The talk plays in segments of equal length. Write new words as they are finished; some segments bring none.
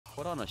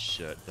Put on a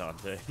shirt,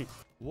 Dante.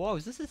 Whoa,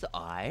 is this his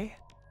eye?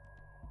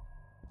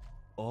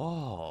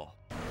 Oh.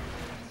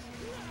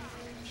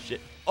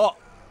 Shit. Oh!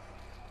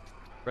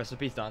 Rest in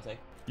peace, Dante.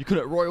 You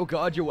couldn't royal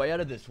guard your way out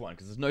of this one,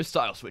 because there's no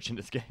style switch in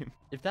this game.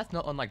 If that's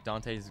not on, like,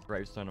 Dante's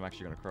gravestone, I'm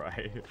actually gonna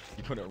cry.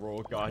 You couldn't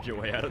royal guard your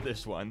way out of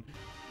this one.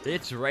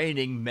 It's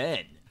raining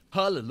men.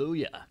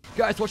 Hallelujah.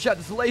 Guys, watch out,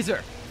 there's a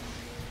laser.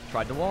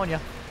 Tried to warn ya.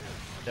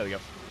 There we go.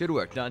 Good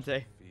work,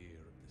 Dante.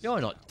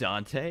 You're not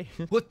Dante.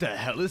 What the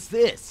hell is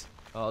this?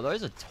 Oh,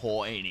 those are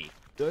tiny.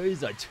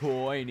 Those are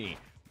tiny.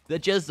 They're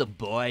just a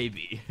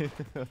baby.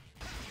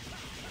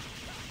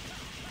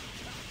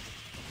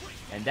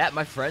 And that,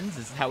 my friends,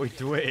 is how we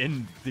do it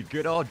in the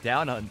good old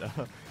Down Under.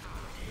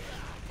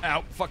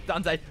 Ow, fuck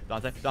Dante.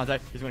 Dante.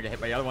 He's gonna get hit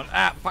by the other one.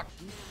 Ah, fuck.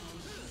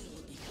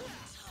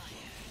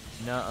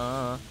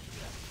 Nuh-uh.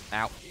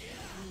 Ow.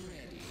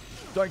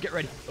 Don't get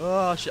ready.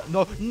 Oh, shit.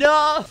 No.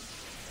 No!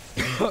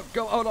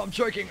 Go, hold on, I'm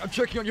choking on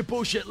your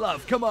bullshit,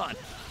 love. Come on.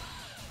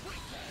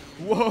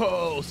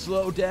 Whoa,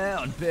 slow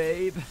down,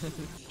 babe.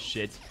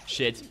 Shit.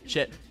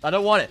 I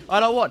don't want it.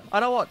 Back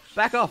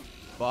off.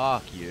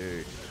 Fuck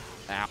you.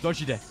 Ow. Don't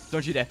you dare.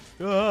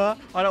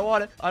 I don't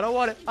want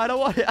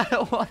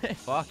it.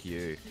 Fuck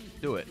you.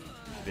 Do it,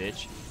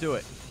 bitch. Do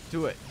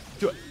it.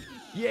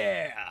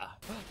 Yeah.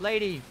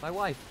 Lady, my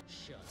wife.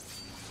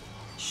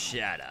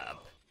 Shut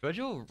up.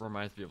 Vergil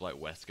reminds me of like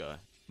Wesker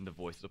in the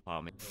voice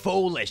department.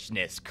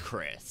 Foolishness,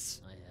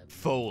 Chris.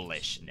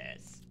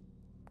 Foolishness.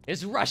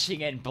 Is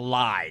rushing in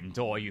blind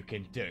all you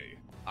can do?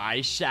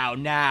 I shall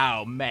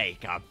now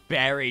make a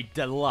buried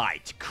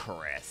delight,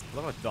 Chris. I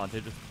love how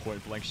Dante just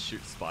point blank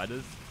shoots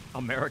spiders.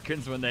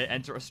 Americans when they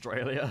enter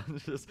Australia.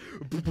 Just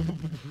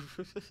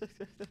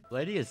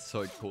Lady is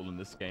so cool in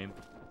this game.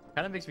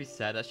 Kind of makes me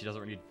sad that she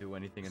doesn't really do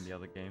anything in the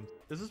other games.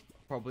 This is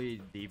probably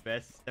the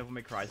best Devil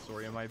May Cry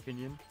story in my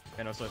opinion.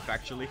 And also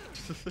factually.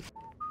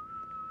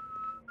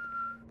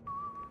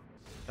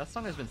 That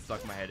song has been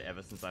stuck in my head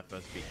ever since I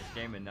first beat this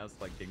game, and now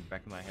it's like digging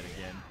back in my head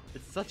again.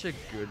 It's such a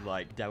good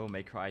like Devil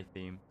May Cry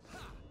theme.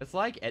 It's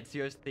like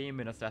Ezio's theme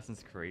in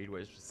Assassin's Creed, where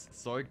it's just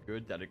so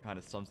good that it kind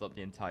of sums up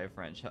the entire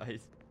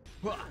franchise.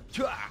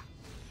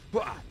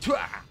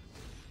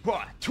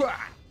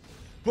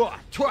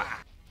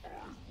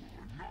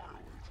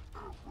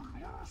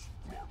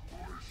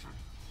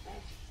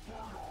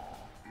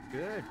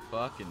 Good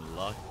fucking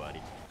luck,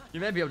 buddy. You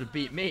may be able to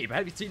beat me, but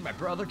have you seen my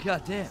brother?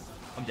 Goddamn.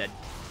 I'm dead.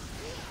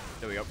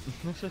 There we go.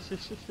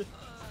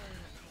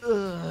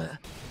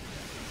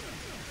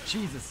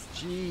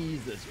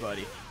 Jesus,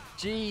 buddy.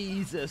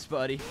 Jesus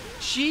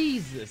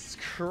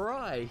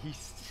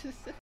Christ.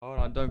 Hold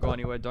on, don't go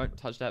anywhere. Don't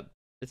touch that.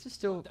 This is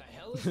still...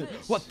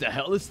 What the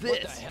hell is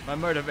this? My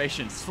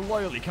motivation's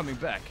slowly coming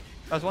back.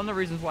 That's one of the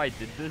reasons why I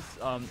did this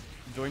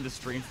during the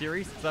stream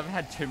series, because I haven't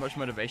had too much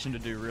motivation to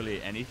do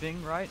really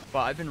anything, right? But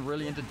I've been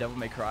really into Devil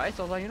May Cry,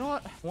 so I was like, you know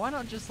what? Why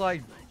not just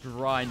like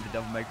grind the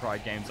Devil May Cry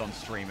games on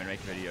stream and make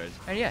videos?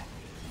 And yeah,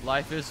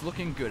 life is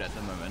looking good at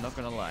the moment, not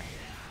gonna lie.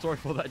 Sorry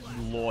for that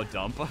lore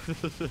dump.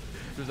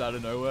 Just out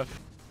of nowhere.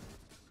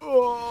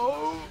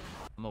 Oh!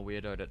 I'm a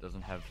weirdo that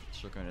doesn't have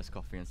sugar in his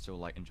coffee and still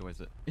like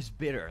enjoys it. It's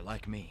bitter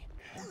like me.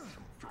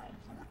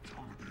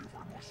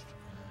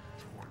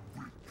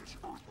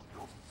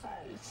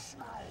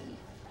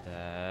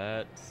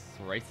 That's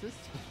racist?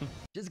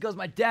 Just because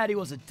my daddy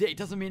was a dick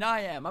doesn't mean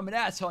I am. I'm an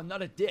asshole, I'm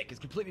not a dick. It's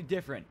completely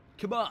different.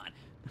 Come on.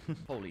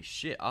 Holy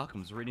shit,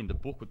 Arkham's reading the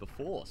book with the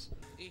Force.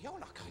 You're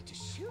not going to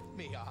shoot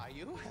me, are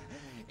you?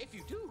 If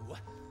you do,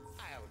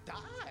 I'll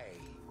die.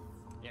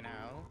 You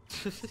know?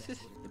 It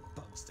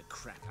bugs the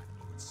crap out of me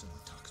when someone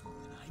talks more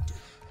than I do.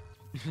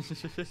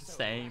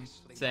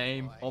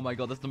 Same. Oh my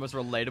god, that's the most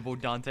relatable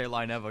Dante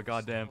line ever,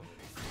 goddamn.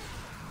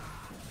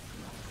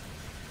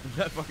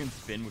 That fucking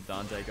spin with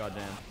Dante,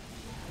 goddamn.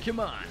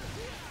 Come on.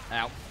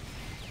 Ow.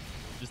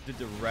 Just did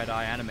the red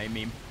eye anime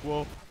meme.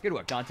 Whoa. Good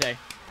work, Dante.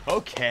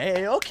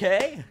 Okay.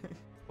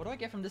 What do I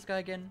get from this guy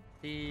again?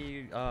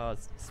 The,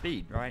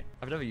 speed, right?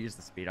 I've never used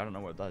the speed. I don't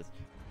know what it does.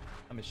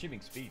 I'm assuming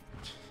speed.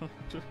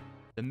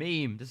 The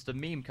meme. This is the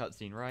meme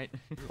cutscene, right?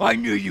 I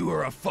knew you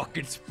were a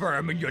fucking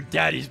sperm in your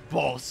daddy's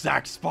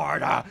ballsack,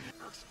 Sparta!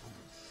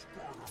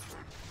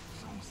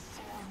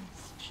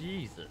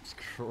 Jesus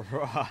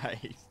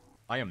Christ.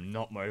 I am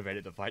not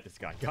motivated to fight this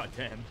guy,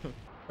 goddamn. I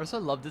also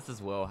love this as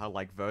well, how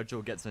like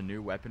Vergil gets a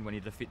new weapon when he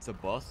defeats a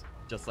boss,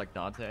 just like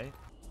Dante.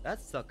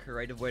 That's a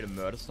creative way to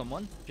murder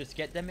someone. Just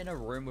get them in a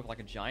room with like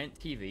a giant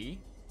TV,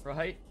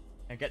 right?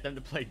 And get them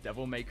to play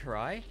Devil May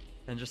Cry,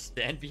 and just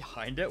stand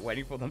behind it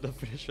waiting for them to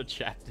finish a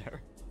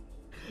chapter.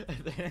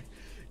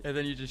 and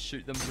then you just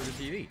shoot them through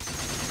the TV.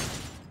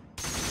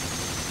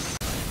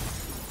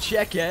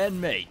 Check and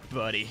mate,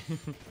 buddy.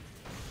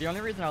 The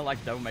only reason I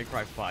like Devil May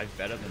Cry 5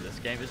 better than this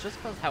game is just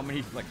because how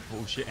many like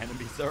bullshit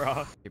enemies there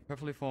are. A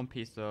perfectly formed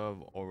piece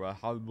of aura.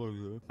 I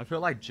feel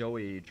like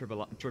Joey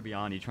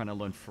Tribbiani trying to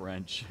learn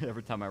French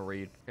every time I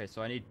read. Okay,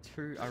 so I need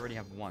 2. I already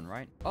have 1,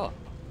 right? Oh,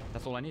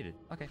 that's all I needed.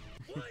 Okay.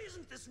 Why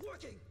isn't this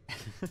working?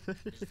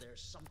 Is there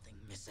something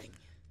missing?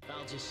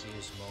 I'll just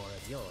use more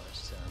of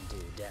yours to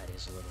undo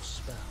Daddy's little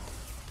spell.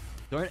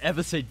 Don't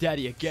ever say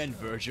daddy again,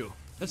 Vergil.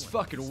 That's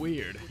fucking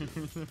weird.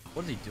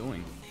 What is he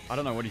doing? I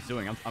don't know what he's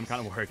doing. I'm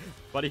kind of worried.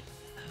 Buddy.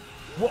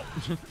 Whoa.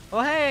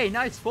 Oh, hey,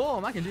 nice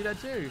form. I can do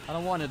that too. I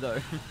don't want it though.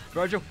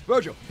 Vergil,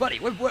 buddy,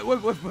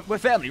 we're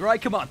family,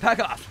 right? Come on, pack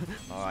off.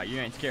 All right, you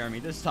ain't scaring me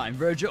this time,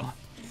 Vergil.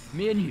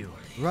 Me and you,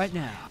 right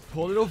now.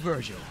 Poor little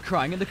Vergil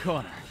crying in the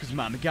corner because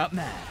Mama got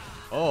mad.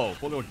 Oh,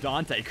 poor little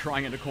Dante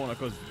crying in the corner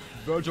because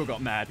Vergil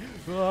got mad.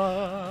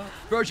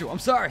 Vergil, I'm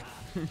sorry.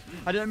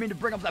 I didn't mean to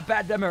bring up that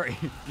bad memory.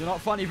 You're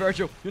not funny,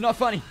 Vergil. You're not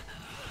funny.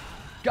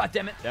 God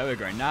damn it. There we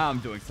go. Now I'm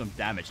doing some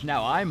damage.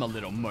 Now I'm a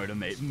little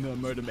motivated.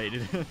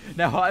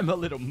 Now I'm a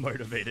little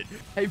motivated.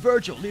 Hey,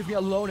 Vergil, leave me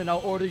alone and I'll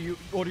order you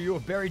a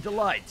berry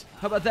delight.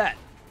 How about that?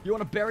 You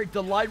want a berry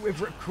delight with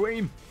whipped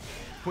cream?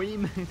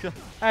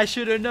 I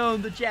should have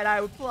known the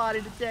Jedi were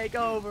plotting to take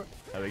over.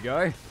 There we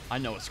go. I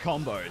know its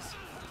combos.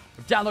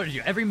 I've downloaded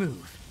your every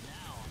move.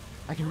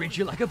 I can read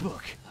you like a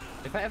book.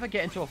 If I ever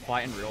get into a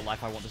fight in real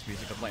life, I want this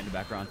music to play in the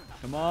background.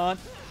 Come on.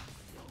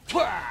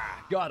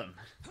 Got him.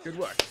 Good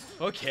work.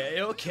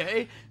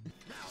 Okay.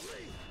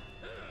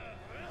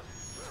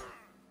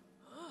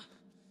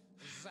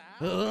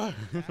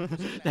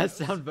 That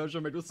sound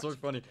Vergil made was so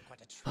funny.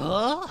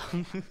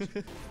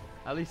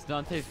 At least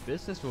Dante's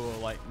business will,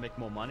 like, make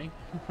more money.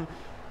 You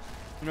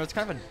know, it's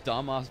kind of a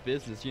dumbass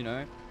business, you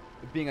know?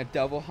 Being a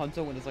devil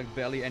hunter when there's, like,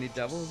 barely any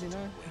devils, you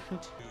know?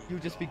 You'll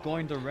just be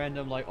going to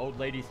random, like, old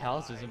ladies'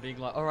 houses and being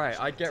like, alright,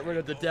 I get rid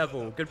of the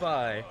devil.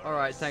 Goodbye.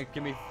 Alright, thanks.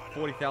 Give me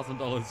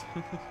 $40,000.